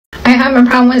I have a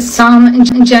problem with some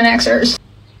Gen Xers.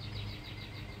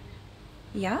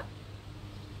 Yeah?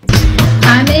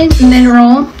 I'm in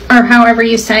mineral, or however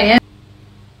you say it.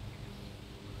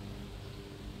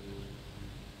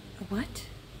 What?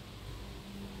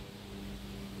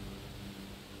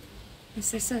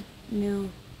 Is this a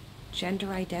new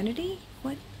gender identity?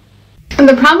 What?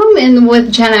 The problem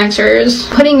with Gen Xers,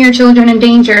 putting your children in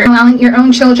danger, allowing your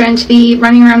own children to be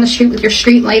running around the street with your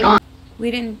street light on.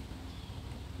 We didn't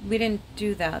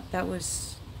do that. That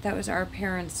was our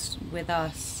parents with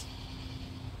us.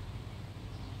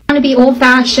 Want to be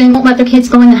old-fashioned, won't let their kids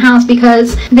go in the house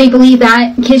because they believe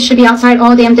that kids should be outside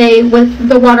all damn day with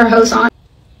the water hose on.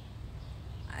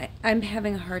 I'm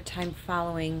having a hard time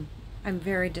following. I'm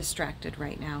very distracted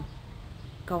right now.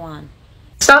 Go on.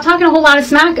 Stop talking a whole lot of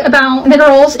smack about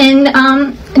minerals in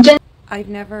Gen. I've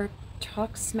never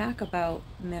talked smack about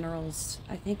minerals.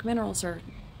 I think minerals are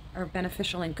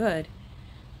beneficial and good.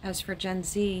 As for Gen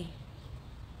Z,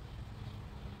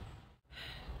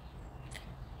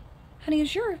 honey,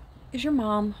 is your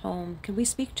mom home? Can we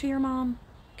speak to your mom?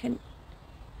 Can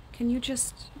you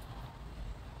just...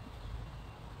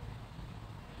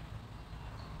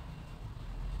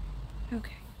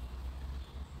 Okay.